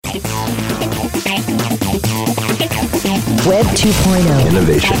Web 2.0.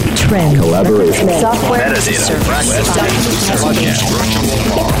 Innovation. Trend. Collaboration. Software.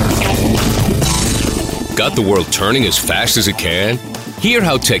 Got the world turning as fast as it can? Hear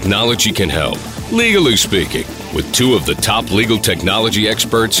how technology can help, legally speaking, with two of the top legal technology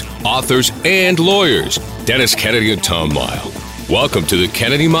experts, authors, and lawyers, Dennis Kennedy and Tom Mile. Welcome to the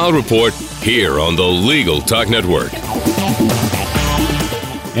Kennedy Mile Report here on the Legal Talk Network.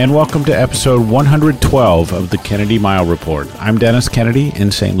 And welcome to episode 112 of the Kennedy Mile Report. I'm Dennis Kennedy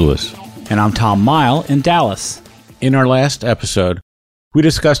in St. Louis. And I'm Tom Mile in Dallas. In our last episode, we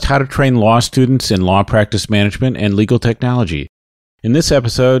discussed how to train law students in law practice management and legal technology. In this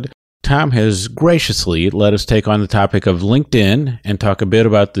episode, Tom has graciously let us take on the topic of LinkedIn and talk a bit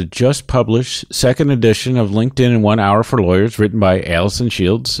about the just published second edition of LinkedIn in 1 Hour for Lawyers, written by Allison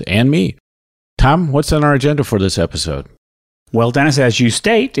Shields and me. Tom, what's on our agenda for this episode? Well, Dennis, as you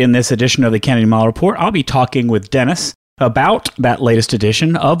state, in this edition of the Kennedy Mile Report, I'll be talking with Dennis about that latest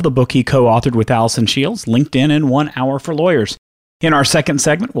edition of the book he co-authored with Allison Shields, LinkedIn in 1 Hour for Lawyers. In our second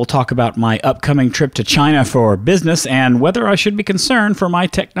segment, we'll talk about my upcoming trip to China for business and whether I should be concerned for my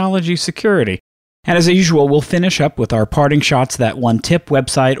technology security. And as usual, we'll finish up with our parting shots, that one tip,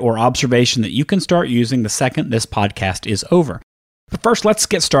 website, or observation that you can start using the second this podcast is over. But first, let's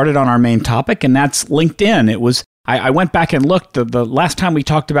get started on our main topic, and that's LinkedIn. I went back and looked. The last time we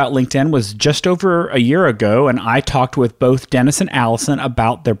talked about LinkedIn was just over a year ago, and I talked with both Dennis and Allison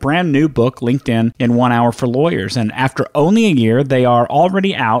about their brand new book, LinkedIn in 1 Hour for Lawyers. And after only a year, they are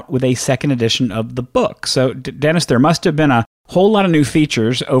already out with a second edition of the book. So, Dennis, there must have been a whole lot of new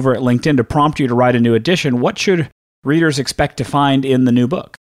features over at LinkedIn to prompt you to write a new edition. What should readers expect to find in the new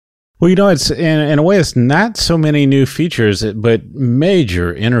book? Well, it's in a way, it's not so many new features, but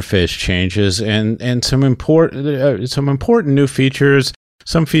major interface changes and some important new features.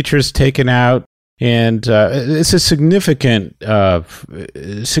 Some features taken out, and it's a significant update.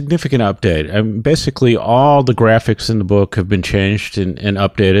 Basically, all the graphics in the book have been changed and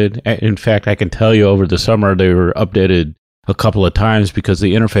updated. In fact, I can tell you over the summer they were updated a couple of times because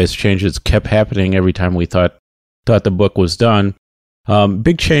the interface changes kept happening every time we thought the book was done.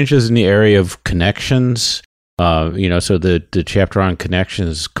 Big changes in the area of connections, so the chapter on connections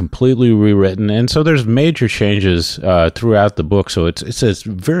is completely rewritten. And so there's major changes throughout the book. So it's a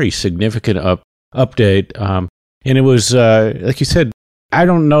very significant update. And it was, like you said, I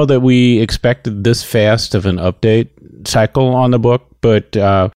don't know that we expected this fast of an update cycle on the book, but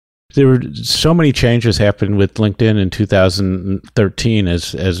there were so many changes happened with LinkedIn in 2013,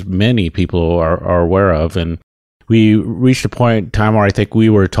 as many people are aware of. And we reached a point, Tom, where I think we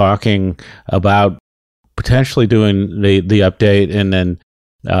were talking about potentially doing the update, and then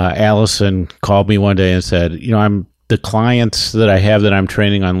Allison called me one day and said, the clients that I have that I'm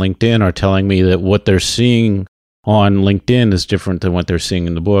training on LinkedIn are telling me that what they're seeing on LinkedIn is different than what they're seeing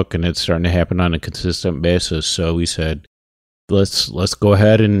in the book, and it's starting to happen on a consistent basis. So we said, let's go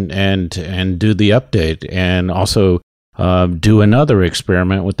ahead and do the update, and also do another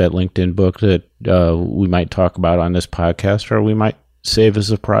experiment with that LinkedIn book that we might talk about on this podcast, or we might save as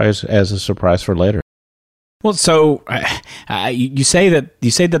a surprise for later. Well, so you say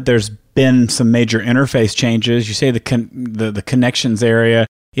that there's been some major interface changes. You say the connections area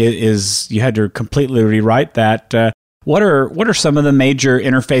is you had to completely rewrite that. What are some of the major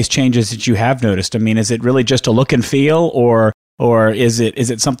interface changes that you have noticed? I mean, is it really just a look and feel, or is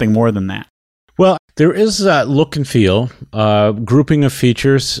it something more than that? Well, there is look and feel, grouping of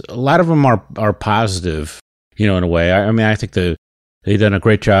features. A lot of them are positive, in a way. I think they've done a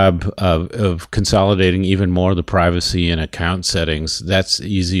great job of consolidating even more the privacy and account settings. That's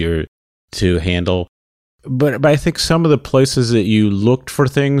easier to handle. But I think some of the places that you looked for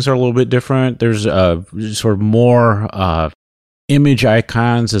things are a little bit different. There's sort of more image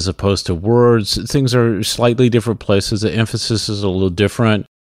icons as opposed to words. Things are slightly different places. The emphasis is a little different.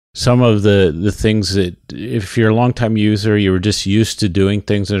 Some of the things that, if you're a longtime user, you were just used to doing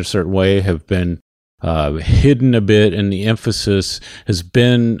things in a certain way, have been hidden a bit, and the emphasis has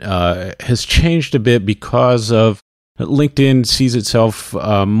changed a bit because of LinkedIn sees itself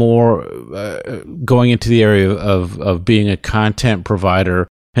more going into the area of being a content provider,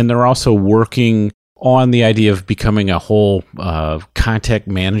 and they're also working on the idea of becoming a whole contact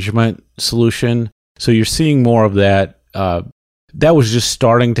management solution. So you're seeing more of that. That was just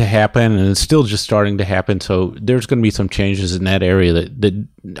starting to happen, and it's still just starting to happen. So there's going to be some changes in that area that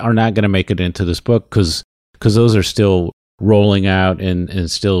are not going to make it into this book because those are still rolling out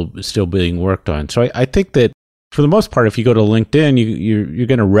and still being worked on. So I think that for the most part, if you go to LinkedIn, you're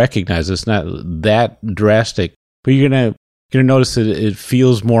going to recognize it's not that drastic, but you're going to notice that it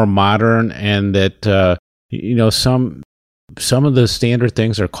feels more modern, and that some some of the standard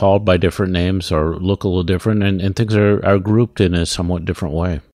things are called by different names or look a little different, and things are grouped in a somewhat different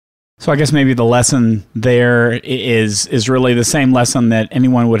way. So I guess maybe the lesson there is really the same lesson that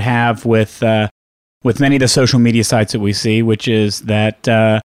anyone would have with many of the social media sites that we see, which is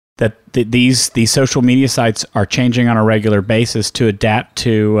that these social media sites are changing on a regular basis to adapt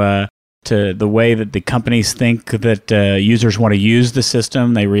to the way that the companies think that users want to use the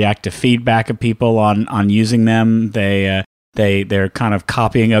system. They react to feedback of people on using them. They're kind of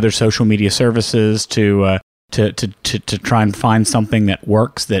copying other social media services to try and find something that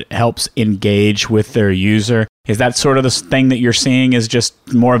works, that helps engage with their user. Is that sort of the thing that you're seeing is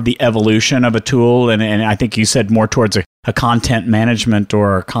just more of the evolution of a tool? And I think you said more towards a content management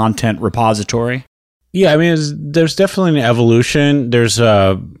or a content repository? Yeah, I mean, there's definitely an evolution. There's,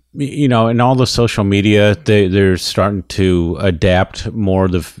 in all the social media, they're starting to adapt more.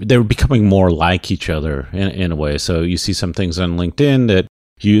 They're becoming more like each other in a way. So you see some things on LinkedIn that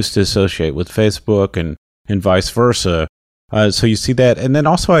you used to associate with Facebook and vice versa. So you see that. And then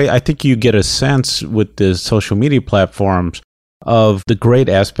also, I think you get a sense with the social media platforms of the great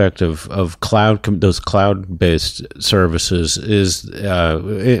aspect of those cloud-based services is,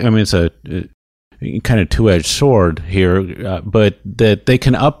 it's a kind of two-edged sword here, but that they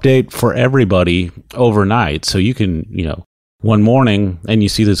can update for everybody overnight. So you can, one morning, and you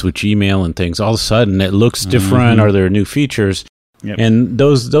see this with Gmail and things, all of a sudden it looks different, or there are new features, and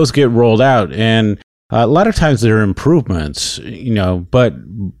those get rolled out. And a lot of times there are improvements,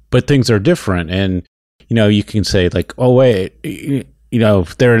 but things are different. And, you can say like, oh, wait,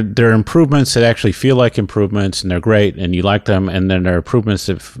 there are improvements that actually feel like improvements and they're great and you like them. And then there are improvements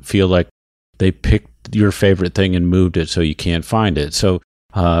that feel like they picked your favorite thing and moved it so you can't find it. So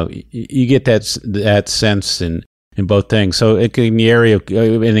you get that sense in both things. So in the area of,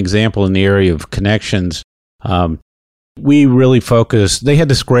 an example in the area of connections, we really focused. They had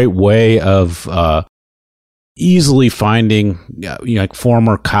this great way of easily finding like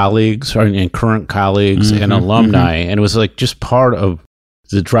former colleagues and current colleagues and alumni, and it was like just part of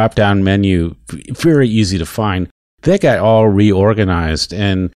the drop down menu, very easy to find. That got all reorganized,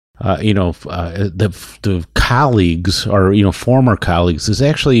 and the colleagues or former colleagues is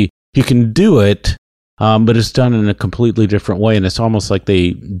actually, you can do it, but it's done in a completely different way, and it's almost like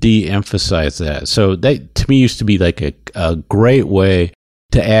they de-emphasize that. So that to me used to be like a great way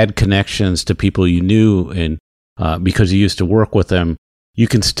to add connections to people you knew, and because you used to work with them. You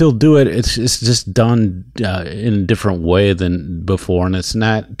can still do it. It's just done in a different way than before, and it's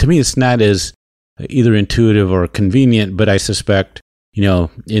not, to me, it's not as either intuitive or convenient. But I suspect,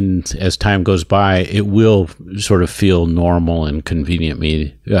 as time goes by, it will sort of feel normal and convenient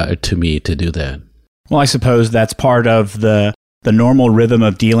to me to do that. Well, I suppose that's part of the normal rhythm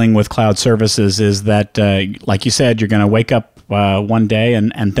of dealing with cloud services is that, like you said, you're going to wake up one day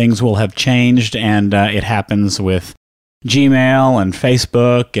and things will have changed, and it happens with Gmail and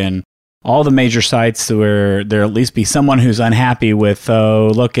Facebook and all the major sites where there'll at least be someone who's unhappy with, oh,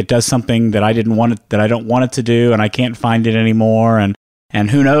 look, it does something that I don't want it to do, and I can't find it anymore. And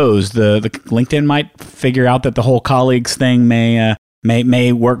who knows, the LinkedIn might figure out that the whole colleagues thing may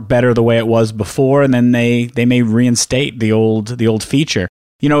work better the way it was before, and then they may reinstate the old feature.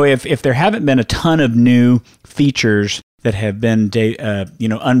 If there haven't been a ton of new features that have been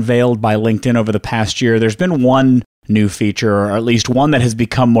unveiled by LinkedIn over the past year, there's been one new feature, or at least one that has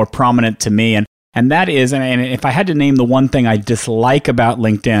become more prominent to me, and that is, and if I had to name the one thing I dislike about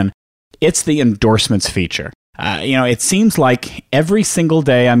LinkedIn, it's the endorsements feature. It seems like every single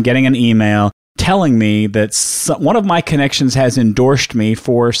day I'm getting an email telling me that one of my connections has endorsed me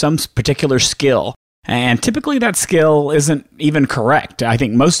for some particular skill. And typically that skill isn't even correct. I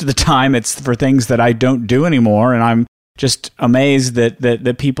think most of the time it's for things that I don't do anymore, and I'm just amazed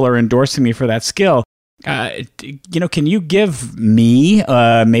that people are endorsing me for that skill. Can you give me,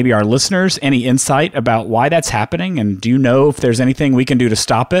 maybe our listeners, any insight about why that's happening? And do you know if there's anything we can do to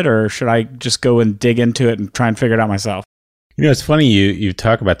stop it, or should I just go and dig into it and try and figure it out myself? It's funny you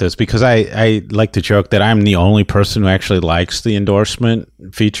talk about this, because I like to joke that I'm the only person who actually likes the endorsement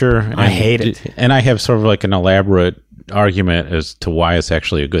feature. I hate it. And I have sort of like an elaborate argument as to why it's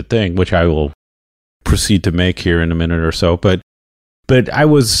actually a good thing, which I will proceed to make here in a minute or so. But I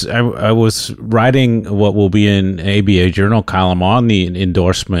was writing what will be an ABA Journal column on the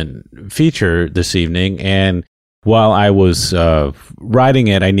endorsement feature this evening, and while I was writing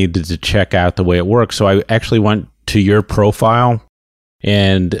it, I needed to check out the way it works. So I actually went to your profile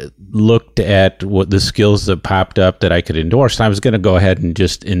and looked at what the skills that popped up that I could endorse. And I was going to go ahead and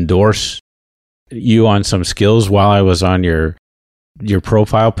just endorse you on some skills while I was on your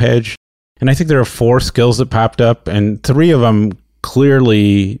profile page. And I think there are 4 skills that popped up, and 3 of them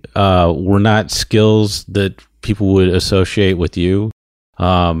clearly were not skills that people would associate with you.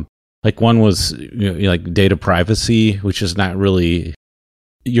 Like one was like data privacy, which is not really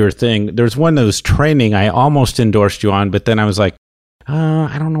your thing. There's one that was training I almost endorsed you on, but then I was like,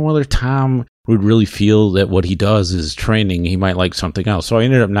 I don't know whether Tom would really feel that what he does is training. He might like something else. So I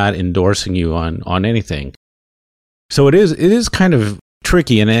ended up not endorsing you on anything. So it is kind of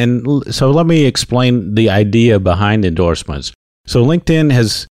tricky. And so let me explain the idea behind endorsements. So LinkedIn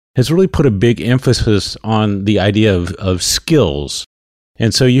has really put a big emphasis on the idea of skills.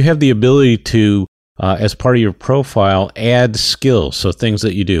 And so you have the ability to, as part of your profile, add skills. So things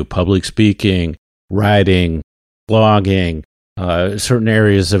that you do, public speaking, writing, blogging, certain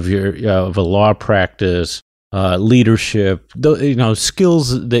areas of of a law practice, leadership,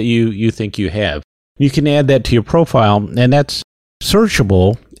 skills that you think you have. You can add that to your profile, and that's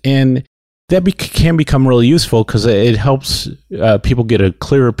searchable, and that can become really useful because it helps people get a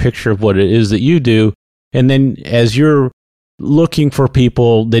clearer picture of what it is that you do. And then as you're looking for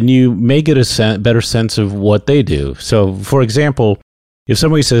people, then you may get a better sense of what they do. So, for example, if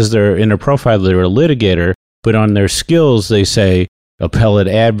somebody says they're in a profile, they're a litigator, but on their skills, they say appellate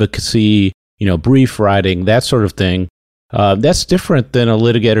advocacy, brief writing, that sort of thing. That's different than a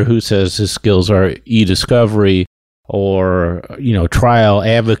litigator who says his skills are e-discovery or, trial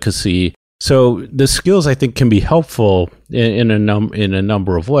advocacy. So the skills, I think, can be helpful in a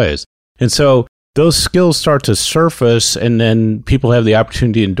number of ways. And so those skills start to surface, and then people have the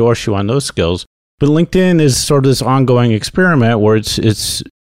opportunity to endorse you on those skills. But LinkedIn is sort of this ongoing experiment where it's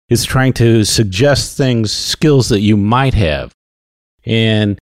trying to suggest skills that you might have.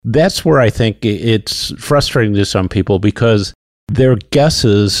 And that's where I think it's frustrating to some people because their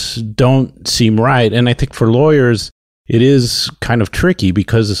guesses don't seem right. And I think for lawyers, it is kind of tricky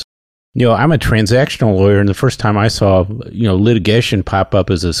because, I'm a transactional lawyer, and the first time I saw, litigation pop up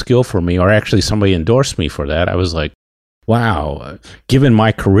as a skill for me, or actually somebody endorsed me for that, I was like, wow, given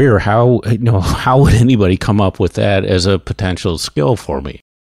my career, how would anybody come up with that as a potential skill for me?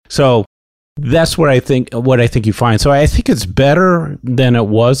 So that's what I think you find. So I think it's better than it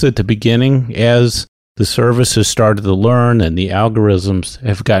was at the beginning as the services started to learn and the algorithms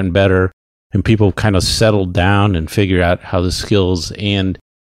have gotten better and people kind of settled down and figured out how the skills and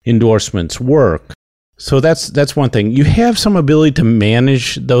endorsements work. So that's one thing. You have some ability to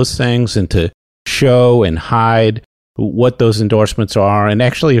manage those things and to show and hide what those endorsements are. And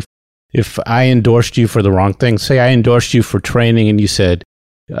actually, if I endorsed you for the wrong thing, say I endorsed you for training and you said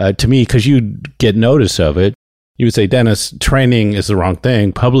to me, because you'd get notice of it, you would say, Dennis, training is the wrong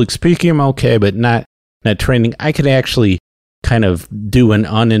thing. Public speaking, I'm okay, but not training. I could actually kind of do an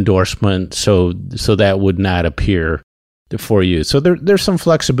unendorsement so that would not appear for you. So there's some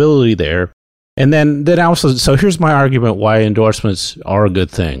flexibility there. And then also, so here's my argument why endorsements are a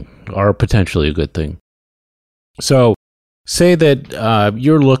good thing, are potentially a good thing. So say that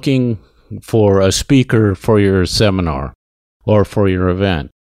you're looking for a speaker for your seminar or for your event,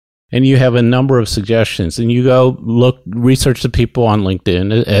 and you have a number of suggestions, and you go research the people on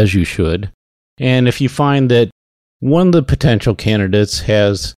LinkedIn, as you should. And if you find that one of the potential candidates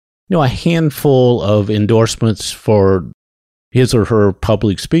has, a handful of endorsements for his or her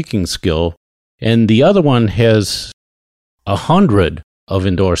public speaking skill, and the other one has 100 of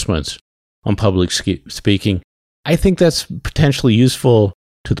endorsements on public speaking, I think that's potentially useful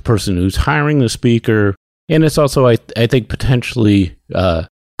to the person who's hiring the speaker. And it's also, I think, potentially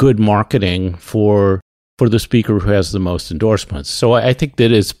good marketing for the speaker who has the most endorsements. So I think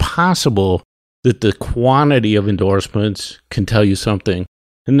that it's possible that the quantity of endorsements can tell you something.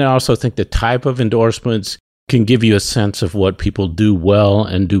 And I also think the type of endorsements can give you a sense of what people do well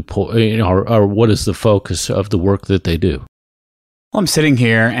and do poor, or what is the focus of the work that they do. Well, I'm sitting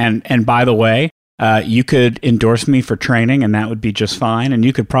here, and by the way, you could endorse me for training, and that would be just fine. And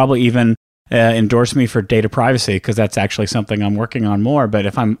you could probably even endorse me for data privacy, because that's actually something I'm working on more. But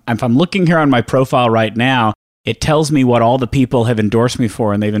if I'm looking here on my profile right now, it tells me what all the people have endorsed me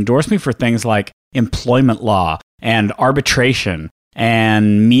for, and they've endorsed me for things like employment law and arbitration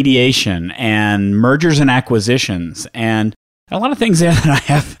and mediation and mergers and acquisitions and a lot of things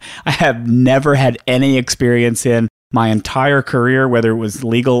that I have never had any experience in my entire career, whether it was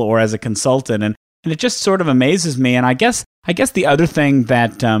legal or as a consultant, and it just sort of amazes me. And I guess the other thing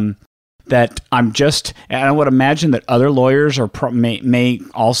that I'm just, and I would imagine that other lawyers may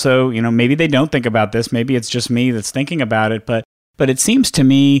also, maybe they don't think about this, maybe it's just me that's thinking about it, but it seems to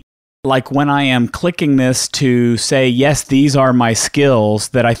me like when I am clicking this to say, yes, these are my skills,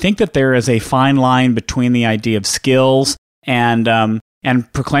 that I think that there is a fine line between the idea of skills and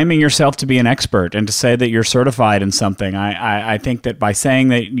and proclaiming yourself to be an expert and to say that you're certified in something. I think that by saying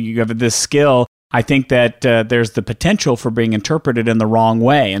that you have this skill, I think that there's the potential for being interpreted in the wrong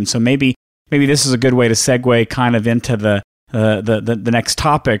way. And so maybe this is a good way to segue kind of into the next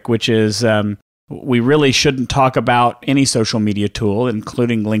topic, which is we really shouldn't talk about any social media tool,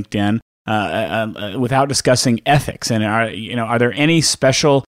 including LinkedIn, without discussing ethics. And are there any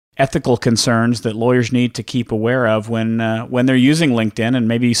special ethical concerns that lawyers need to keep aware of when they're using LinkedIn? And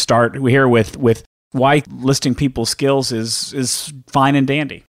maybe start here with why listing people's skills is fine and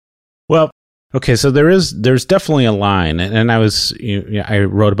dandy. Well, okay, so there's definitely a line, and I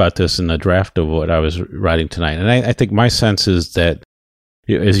wrote about this in the draft of what I was writing tonight, and I think my sense is that,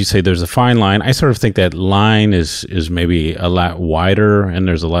 as you say, there's a fine line. I sort of think that line is maybe a lot wider, and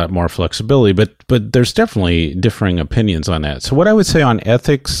there's a lot more flexibility, but there's definitely differing opinions on that. So what I would say on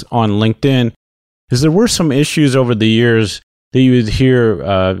ethics on LinkedIn is there were some issues over the years that you would hear,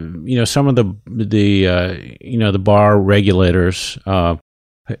 some of the bar regulators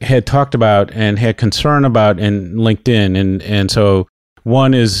had talked about and had concern about in LinkedIn, and so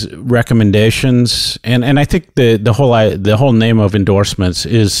one is recommendations, and I think the whole name of endorsements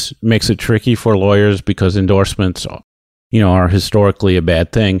makes it tricky for lawyers because endorsements, are historically a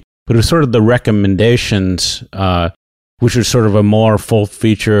bad thing. But it was sort of the recommendations, which are sort of a more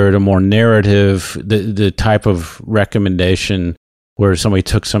full-featured, a more narrative, the type of recommendation where somebody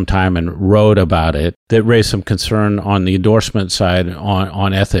took some time and wrote about it, that raised some concern on the endorsement side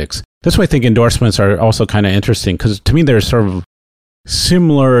on ethics. That's why I think endorsements are also kind of interesting, because to me they're sort of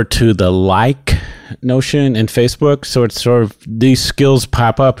similar to the like notion in Facebook. So it's sort of these skills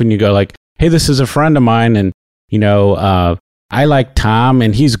pop up and you go like, hey, this is a friend of mine, and I like Tom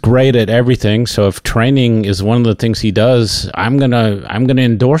and he's great at everything. So if training is one of the things he does, I'm gonna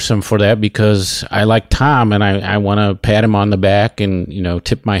endorse him for that because I like Tom and I want to pat him on the back and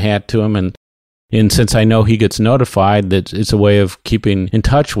tip my hat to him, and since I know he gets notified, that it's a way of keeping in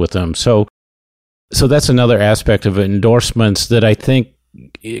touch with him. So that's another aspect of endorsements that I think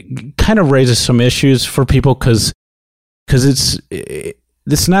it kind of raises some issues for people because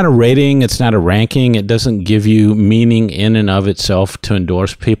it's not a rating, it's not a ranking, it doesn't give you meaning in and of itself to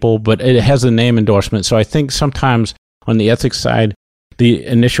endorse people, but it has a name endorsement. So I think sometimes on the ethics side, the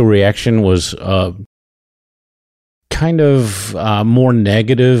initial reaction was kind of more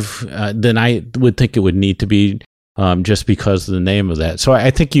negative than I would think it would need to be. Just because of the name of that. So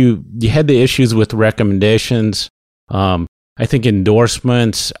I think you had the issues with recommendations. I think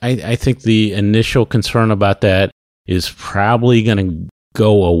endorsements, I think the initial concern about that is probably going to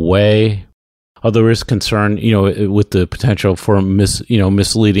go away. Although there is concern, with the potential for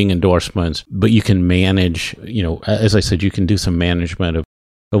misleading endorsements, but you can manage, as I said, you can do some management of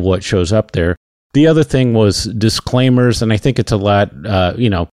what shows up there. The other thing was disclaimers, and I think it's a lot,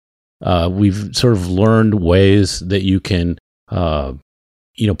 we've sort of learned ways that you can,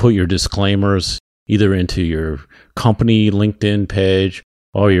 put your disclaimers either into your company LinkedIn page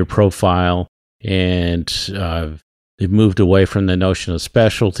or your profile, and they've moved away from the notion of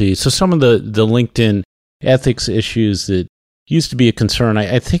specialty. So some of the LinkedIn ethics issues that used to be a concern,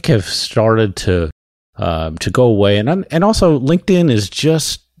 I think, have started to go away, and also LinkedIn is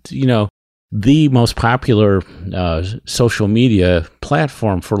just the most popular social media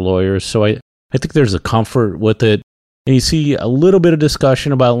platform for lawyers. So I think there's a comfort with it. And you see a little bit of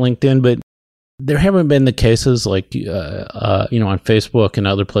discussion about LinkedIn, but there haven't been the cases like, on Facebook and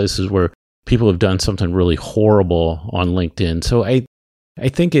other places where people have done something really horrible on LinkedIn. So I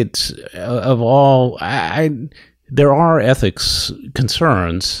think it's, there are ethics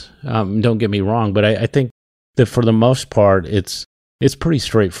concerns, don't get me wrong, but I think that for the most part, it's pretty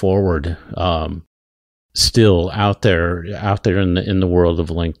straightforward, still out there in the world of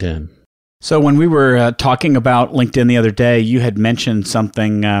LinkedIn. So when we were talking about LinkedIn the other day, you had mentioned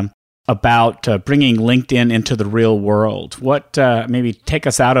something about bringing LinkedIn into the real world. What maybe take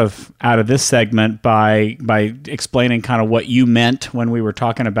us out of this segment by explaining kind of what you meant when we were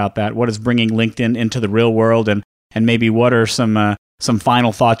talking about that. What is bringing LinkedIn into the real world, and maybe what are some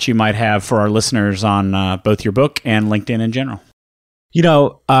final thoughts you might have for our listeners on both your book and LinkedIn in general?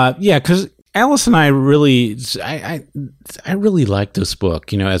 Because Alice and I really, I really liked this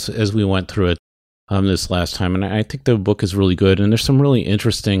book, as we went through it this last time. And I think the book is really good. And there's some really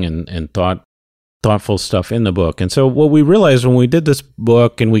interesting and thoughtful stuff in the book. And so what we realized when we did this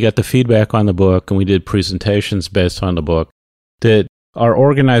book and we got the feedback on the book and we did presentations based on the book, that our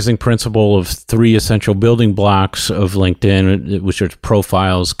organizing principle of 3 essential building blocks of LinkedIn, which are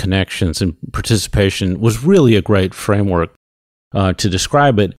profiles, connections, and participation, was really a great framework to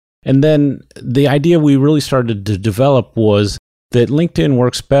describe it. And then the idea we really started to develop was that LinkedIn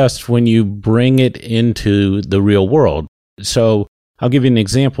works best when you bring it into the real world. So I'll give you an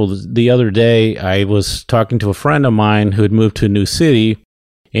example. The other day, I was talking to a friend of mine who had moved to a new city,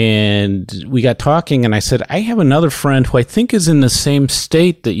 and we got talking, and I said, I have another friend who I think is in the same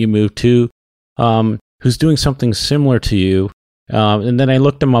state that you moved to, who's doing something similar to you. And then I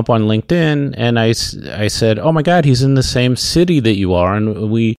looked him up on LinkedIn, and I said, oh my God, he's in the same city that you are.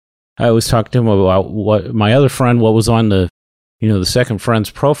 And I was talking to him about what my other friend, what was on the second friend's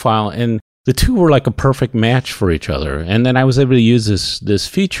profile, and the two were like a perfect match for each other. And then I was able to use this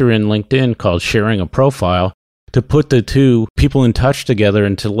feature in LinkedIn called sharing a profile to put the two people in touch together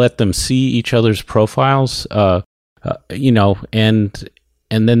and to let them see each other's profiles, and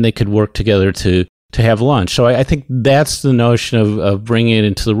then they could work together to have lunch. So I think that's the notion of bringing it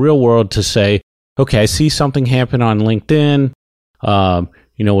into the real world to say, okay, I see something happen on LinkedIn,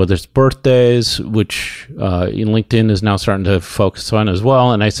 whether it's birthdays, which LinkedIn is now starting to focus on as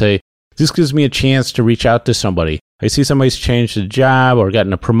well. And I say, this gives me a chance to reach out to somebody. I see somebody's changed a job or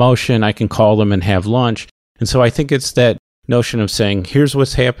gotten a promotion. I can call them and have lunch. And so I think it's that notion of saying, here's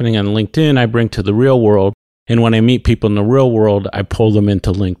what's happening on LinkedIn, I bring to the real world. And when I meet people in the real world, I pull them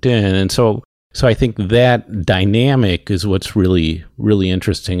into LinkedIn. And so I think that dynamic is what's really, really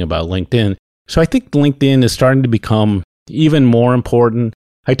interesting about LinkedIn. So I think LinkedIn is starting to become even more important.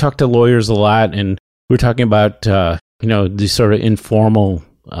 I talk to lawyers a lot, and we're talking about, these sort of informal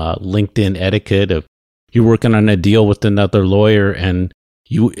LinkedIn etiquette of you're working on a deal with another lawyer, and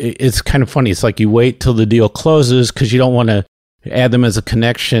it's kind of funny. It's like you wait till the deal closes because you don't want to add them as a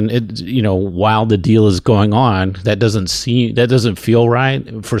connection, while the deal is going on. That doesn't feel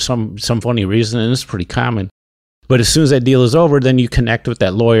right for some funny reason, and it's pretty common. But as soon as that deal is over, then you connect with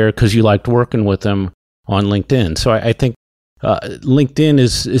that lawyer because you liked working with them on LinkedIn. So I think LinkedIn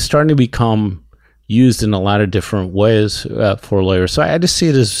is starting to become used in a lot of different ways for lawyers. So I just see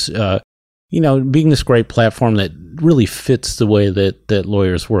it as being this great platform that really fits the way that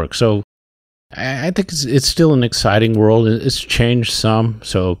lawyers work. So I think it's still an exciting world. It's changed some.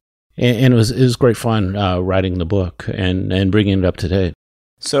 So, and it was great fun writing the book and bringing it up to date.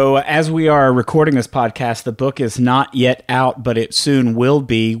 So as we are recording this podcast, the book is not yet out, but it soon will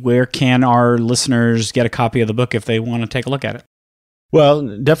be. Where can our listeners get a copy of the book if they want to take a look at it?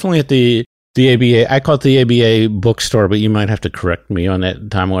 Well, definitely at the ABA. I call it the ABA bookstore, but you might have to correct me on that,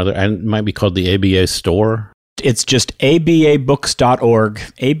 Tom, whether it might be called the ABA store. It's just ababooks.org.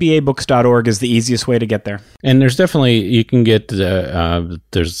 ababooks.org is the easiest way to get there. And there's definitely, you can get the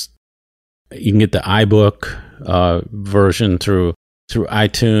iBook version through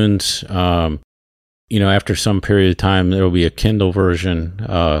iTunes. After some period of time, there will be a Kindle version.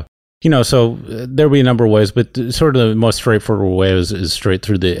 So there'll be a number of ways, but sort of the most straightforward way is straight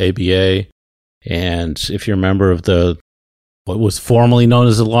through the ABA. And if you're a member of what was formerly known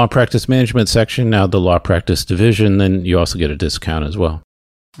as the Law Practice Management section, now the Law Practice Division, then you also get a discount as well.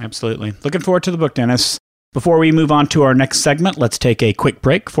 Absolutely. Looking forward to the book, Dennis. Before we move on to our next segment, let's take a quick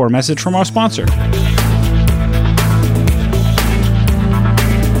break for a message from our sponsor.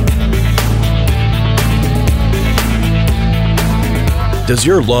 Does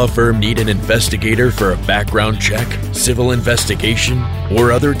your law firm need an investigator for a background check, civil investigation,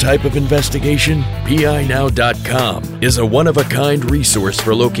 or other type of investigation? PINow.com is a one-of-a-kind resource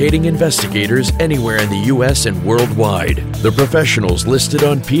for locating investigators anywhere in the U.S. and worldwide. The professionals listed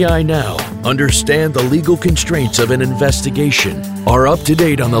on PI Now understand the legal constraints of an investigation, are up to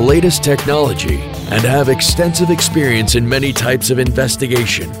date on the latest technology, and have extensive experience in many types of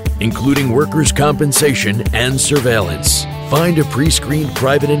investigation, including workers' compensation and surveillance. Find a pre-screened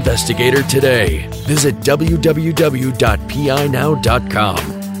private investigator today. Visit www.pinow.com.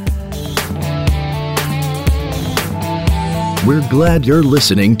 We're glad you're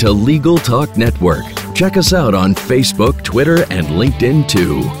listening to Legal Talk Network. Check us out on Facebook, Twitter, and LinkedIn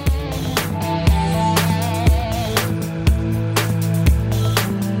too.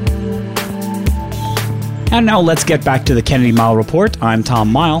 And now let's get back to the Kennedy Mile Report. I'm Tom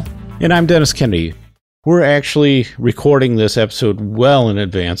Mile. And I'm Dennis Kennedy. We're actually recording this episode well in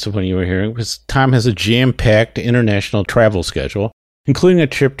advance of when you were hearing, because Tom has a jam-packed international travel schedule, including a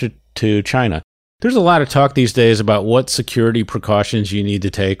trip to China. There's a lot of talk these days about what security precautions you need to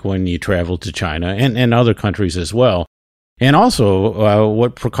take when you travel to China and other countries as well. And also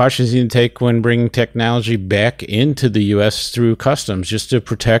what precautions you need to take when bringing technology back into the U.S. through customs, just to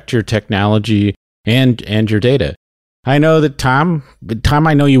protect your technology and your data. I know that Tom,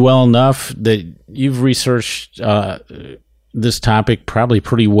 I know you well enough that you've researched this topic probably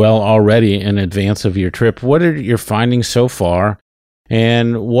pretty well already in advance of your trip. What are your findings so far?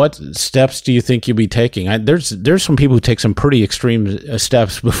 And what steps do you think you'll be taking? There's some people who take some pretty extreme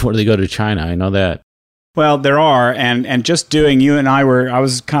steps before they go to China. I know that. Well, there are, and just doing, I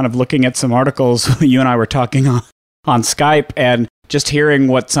was kind of looking at some articles, you and I were talking on Skype, and just hearing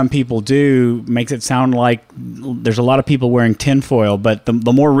what some people do makes it sound like there's a lot of people wearing tinfoil. But the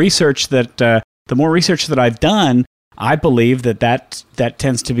more research that I've done, I believe that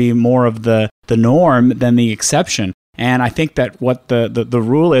tends to be more of the norm than the exception. And I think that what the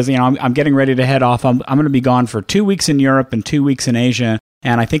rule is, I'm getting ready to head off. I'm going to be gone for 2 weeks in Europe and 2 weeks in Asia.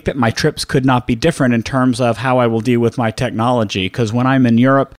 And I think that my trips could not be different in terms of how I will deal with my technology. Because when I'm in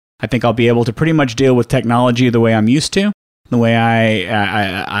Europe, I think I'll be able to pretty much deal with technology the way I'm used to, the way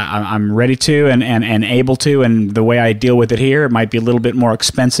I'm ready to and able to, and the way I deal with it here. It might be a little bit more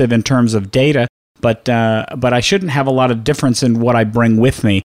expensive in terms of data, but I shouldn't have a lot of difference in what I bring with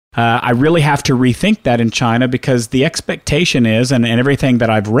me. I really have to rethink that in China, because the expectation is, and everything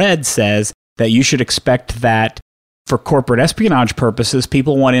that I've read says, that you should expect that for corporate espionage purposes,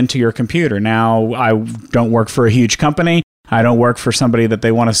 people want into your computer. Now, I don't work for a huge company. I don't work for somebody that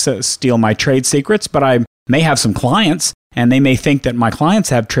they want to steal my trade secrets, but I may have some clients, and they may think that my clients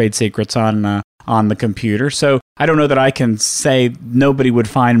have trade secrets on the computer. So I don't know that I can say nobody would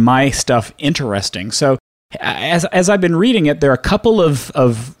find my stuff interesting. So as I've been reading it, there are a couple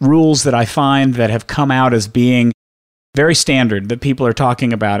of rules that I find that have come out as being very standard that people are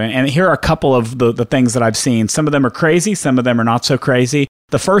talking about. And here are a couple of the things that I've seen. Some of them are crazy. Some of them are not so crazy.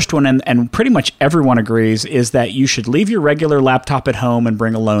 The first one, and pretty much everyone agrees, is that you should leave your regular laptop at home and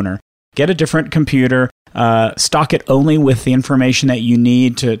bring a loaner. Get a different computer, stock it only with the information that you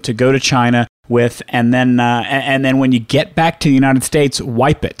need to go to China with, and then when you get back to the United States,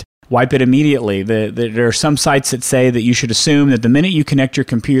 wipe it. Wipe it immediately. There are some sites that say that you should assume that the minute you connect your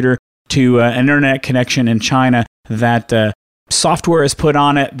computer to an internet connection in China, that software is put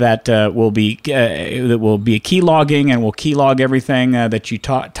on it that will be key logging and will key log everything that you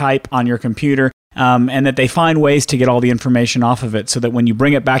type on your computer, and that they find ways to get all the information off of it, so that when you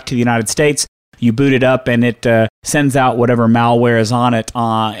bring it back to the United States, you boot it up and it sends out whatever malware is on it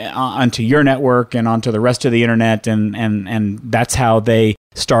onto your network and onto the rest of the internet, and that's how they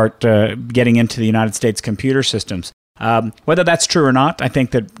start getting into the United States computer systems. Whether that's true or not, I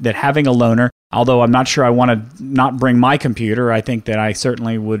think that having a loaner, although I'm not sure I want to not bring my computer, I think that I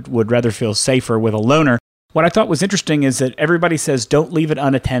certainly would rather feel safer with a loaner. What I thought was interesting is that everybody says don't leave it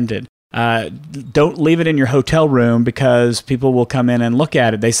unattended. Don't leave it in your hotel room because people will come in and look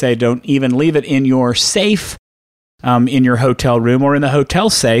at it. They say don't even leave it in your safe in your hotel room or in the hotel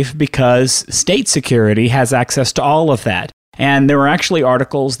safe, because state security has access to all of that. And there were actually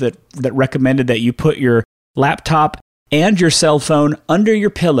articles that recommended that you put your laptop and your cell phone under your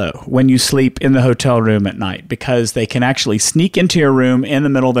pillow when you sleep in the hotel room at night, because they can actually sneak into your room in the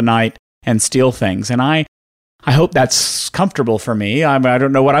middle of the night and steal things. And I hope that's comfortable for me. I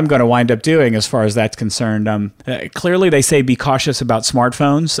don't know what I'm going to wind up doing as far as that's concerned. Clearly, they say be cautious about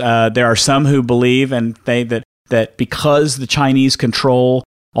smartphones. There are some who believe and that because the Chinese control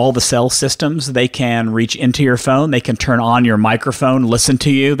all the cell systems, they can reach into your phone, they can turn on your microphone, listen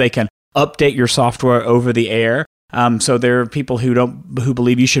to you, they can update your software over the air. So there are people who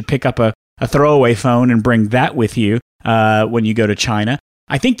believe you should pick up a throwaway phone and bring that with you when you go to China.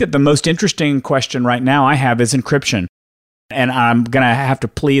 I think that the most interesting question right now I have is encryption. And I'm going to have to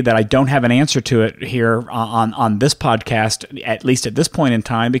plead that I don't have an answer to it here on this podcast, at least at this point in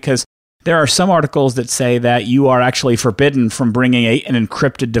time, because there are some articles that say that you are actually forbidden from bringing an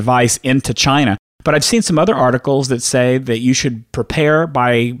encrypted device into China. But I've seen some other articles that say that you should prepare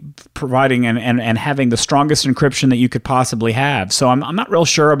by providing and having the strongest encryption that you could possibly have. So I'm not real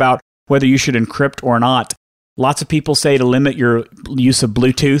sure about whether you should encrypt or not. Lots of people say to limit your use of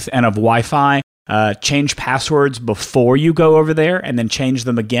Bluetooth and of Wi-Fi, change passwords before you go over there, and then change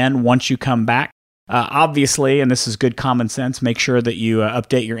them again once you come back. Obviously, and this is good common sense, make sure that you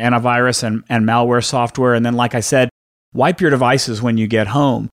update your antivirus and malware software. And then, like I said, wipe your devices when you get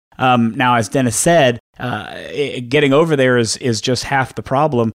home. Now, as Dennis said, getting over there is just half the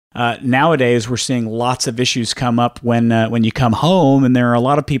problem. Nowadays, we're seeing lots of issues come up when you come home, and there are a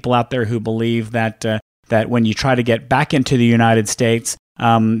lot of people out there who believe that when you try to get back into the United States,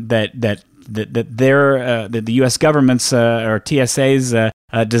 that the U.S. government's or TSA's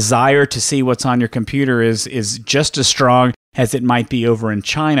desire to see what's on your computer is just as strong as it might be over in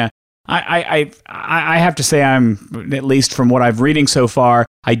China. I have to say, I'm, at least from what I've reading so far,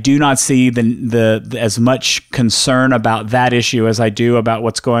 I do not see the as much concern about that issue as I do about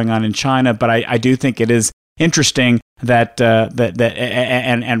what's going on in China. But I do think it is interesting that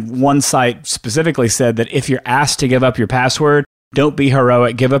and one site specifically said that if you're asked to give up your password, don't be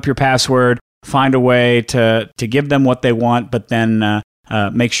heroic. Give up your password. Find a way to give them what they want, but then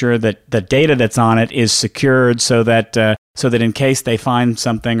make sure that the data that's on it is secured, so that in case they find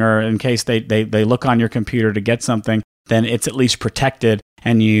something, or in case they look on your computer to get something, then it's at least protected,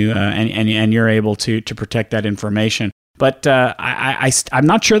 and you're able to protect that information. But I'm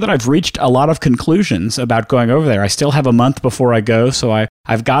not sure that I've reached a lot of conclusions about going over there. I still have a month before I go, so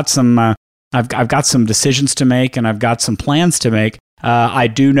I've got some decisions to make, and I've got some plans to make. I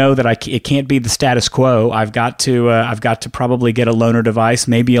do know that it can't be the status quo. I've got to probably get a loaner device,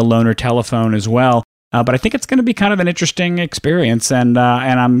 maybe a loaner telephone as well. But I think it's going to be kind of an interesting experience, and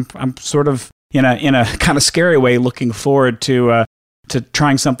I'm sort of in a kind of scary way looking forward to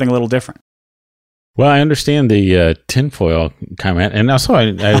trying something a little different. Well, I understand the tinfoil comment, and also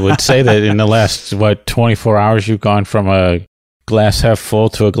I would say that in the last 24 hours, you've gone from a glass half full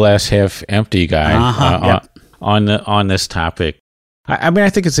to a glass half empty guy on this topic. I mean, I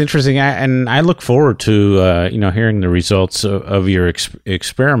think it's interesting, and I look forward to hearing the results of your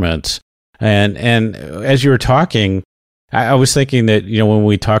experiments. And as you were talking, I was thinking that when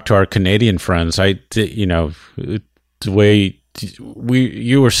we talk to our Canadian friends, the way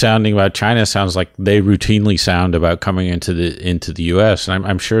you were sounding about China sounds like they routinely sound about coming into the U.S. And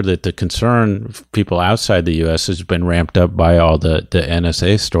I'm sure that the concern of people outside the U.S. has been ramped up by all the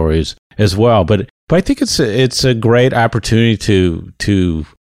NSA stories as well. But I think it's a great opportunity to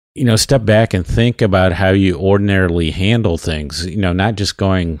step back and think about how you ordinarily handle things. Not just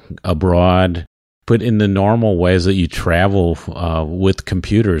going abroad, but in the normal ways that you travel with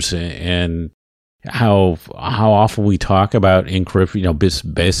computers, and how often we talk about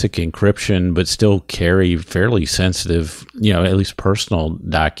encryption, basic encryption, but still carry fairly sensitive, at least personal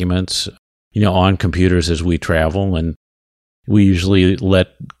documents, on computers as we travel. And we usually let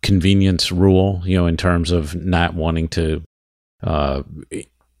convenience rule, in terms of not wanting to,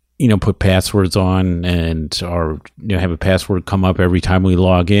 put passwords on or have a password come up every time we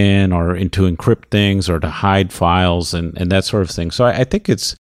log in, or to encrypt things, or to hide files and that sort of thing. So I think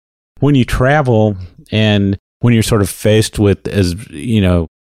it's when you travel and when you're sort of faced with, the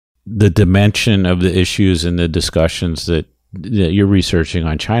dimension of the issues and the discussions that you're researching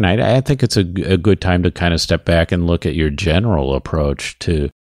on China, I think it's a good time to kind of step back and look at your general approach to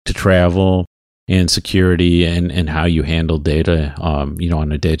travel and security and how you handle data,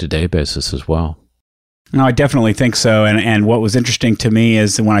 on a day-to-day basis as well. No, I definitely think so. And what was interesting to me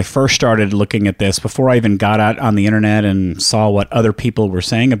is when I first started looking at this, before I even got out on the internet and saw what other people were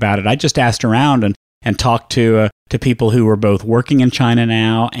saying about it, I just asked around and talked to people who were both working in China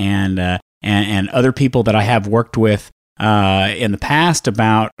now and other people that I have worked with in the past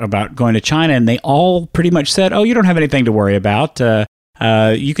about going to China, and they all pretty much said, "Oh, you don't have anything to worry about.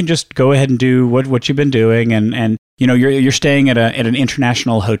 You can just go ahead and do what you've been doing, and you're staying at an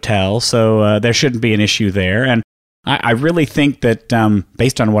international hotel, so there shouldn't be an issue there." And I really think that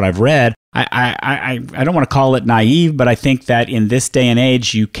based on what I've read, I don't want to call it naive, but I think that in this day and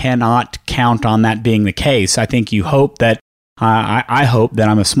age, you cannot count on that being the case. I think you hope that I hope that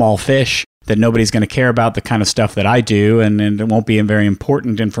I'm a small fish, that nobody's going to care about the kind of stuff that I do, and it won't be a very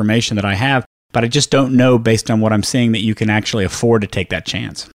important information that I have. But I just don't know, based on what I'm seeing, that you can actually afford to take that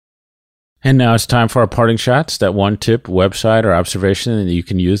chance. And now it's time for our parting shots, that one tip, website, or observation that you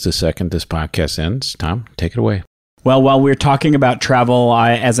can use the second this podcast ends. Tom, take it away. Well, while we're talking about travel,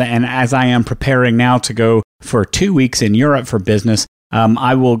 as I am preparing now to go for 2 weeks in Europe for business,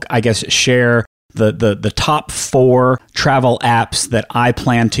 I will, share the top 4 travel apps that I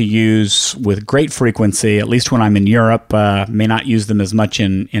plan to use with great frequency, at least when I'm in Europe. May not use them as much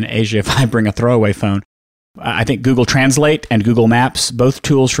in Asia if I bring a throwaway phone. I think Google Translate and Google Maps, both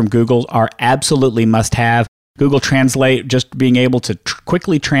tools from Google, are absolutely must-have. Google Translate, just being able to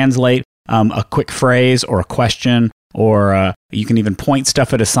quickly translate a quick phrase or a question, or you can even point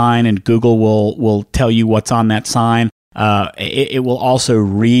stuff at a sign and Google will tell you what's on that sign. It will also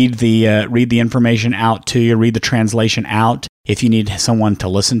read the information out to you, read the translation out if you need someone to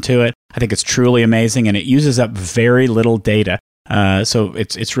listen to it. I think it's truly amazing, and it uses up very little data. So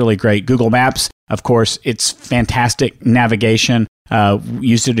it's really great. Google Maps, of course, it's fantastic navigation.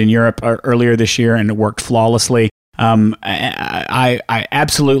 Used it in Europe earlier this year, and it worked flawlessly. I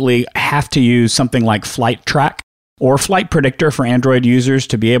absolutely have to use something like Flight Track or Flight Predictor for Android users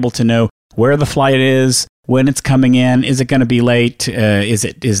to be able to know where the flight is, when it's coming in, is it going to be late? Is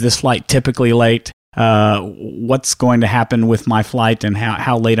this flight typically late? What's going to happen with my flight, and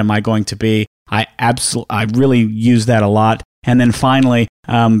how late am I going to be? I really use that a lot. And then finally,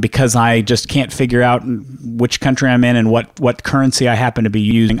 because I just can't figure out which country I'm in and what currency I happen to be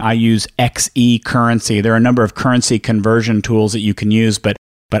using. I use XE Currency. There are a number of currency conversion tools that you can use, but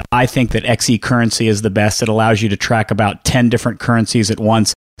I think that XE Currency is the best. It allows you to track about 10 different currencies at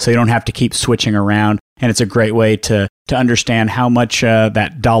once, so you don't have to keep switching around. And it's a great way to understand how much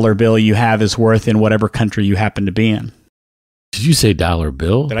that dollar bill you have is worth in whatever country you happen to be in. Did you say dollar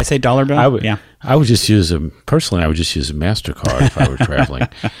bill? Did I say dollar bill? Yeah. I would just use personally, I would just use a MasterCard if I were traveling.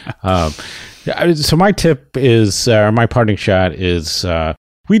 So my tip is, or my parting shot is,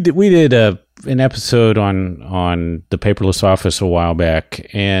 we did an episode on the paperless office a while back.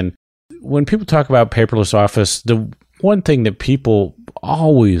 And when people talk about paperless office, the one thing that people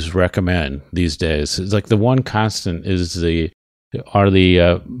always recommend these days is like the one constant is the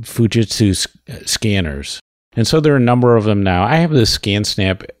Fujitsu scanners. And so there are a number of them now. I have the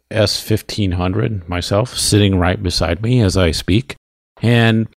ScanSnap S1500 myself sitting right beside me as I speak.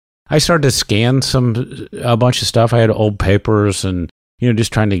 And I started to scan a bunch of stuff. I had old papers and,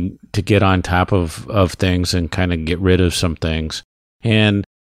 just trying to get on top of things and kind of get rid of some things. And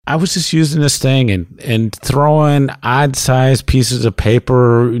I was just using this thing and throwing odd sized pieces of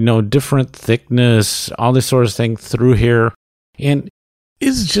paper, different thickness, all this sort of thing through here. And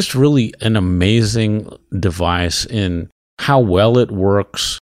it's just really an amazing device in how well it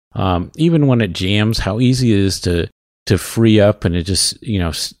works. Even when it jams, how easy it is to free up and it just,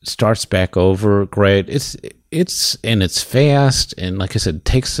 starts back over. Great. It's fast. And like I said, it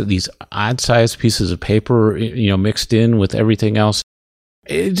takes these odd sized pieces of paper, mixed in with everything else.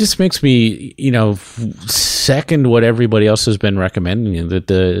 It just makes me, second what everybody else has been recommending.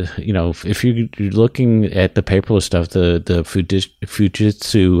 That if you're looking at the paperless stuff, the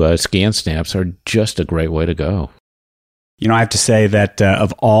Fujitsu ScanSnaps are just a great way to go. I have to say that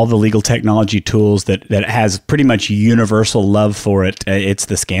of all the legal technology tools that has pretty much universal love for it, it's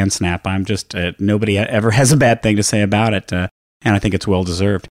the ScanSnap. I'm just nobody ever has a bad thing to say about it, and I think it's well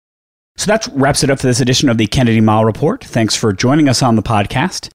deserved. So that wraps it up for this edition of the Kennedy Mile Report. Thanks for joining us on the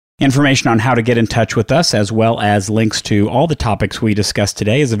podcast. Information on how to get in touch with us, as well as links to all the topics we discussed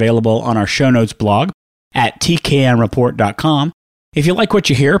today, is available on our show notes blog at tknreport.com. If you like what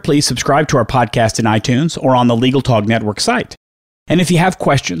you hear, please subscribe to our podcast in iTunes or on the Legal Talk Network site. And if you have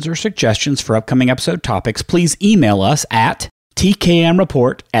questions or suggestions for upcoming episode topics, please email us at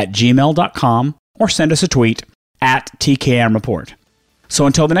tknreport@gmail.com or send us a tweet at tknreport. So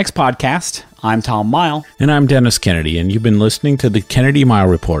until the next podcast, I'm Tom Mile. And I'm Dennis Kennedy, and you've been listening to the Kennedy Mile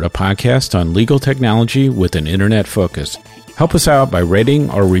Report, a podcast on legal technology with an internet focus. Help us out by rating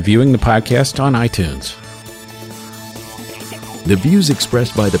or reviewing the podcast on iTunes. The views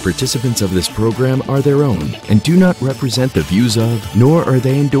expressed by the participants of this program are their own and do not represent the views of, nor are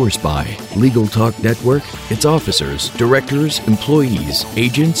they endorsed by, Legal Talk Network, its officers, directors, employees,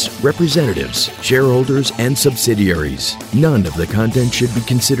 agents, representatives, shareholders, and subsidiaries. None of the content should be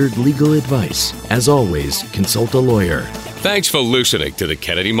considered legal advice. As always, consult a lawyer. Thanks for listening to the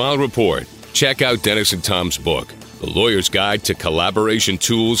Kennedy Mile Report. Check out Dennis and Tom's book, The Lawyer's Guide to Collaboration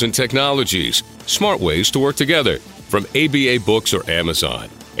Tools and Technologies, Smart Ways to Work Together, from ABA Books or Amazon.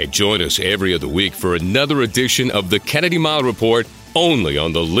 And join us every other week for another edition of the Kennedy Mile Report, only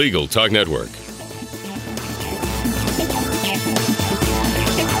on the Legal Talk Network.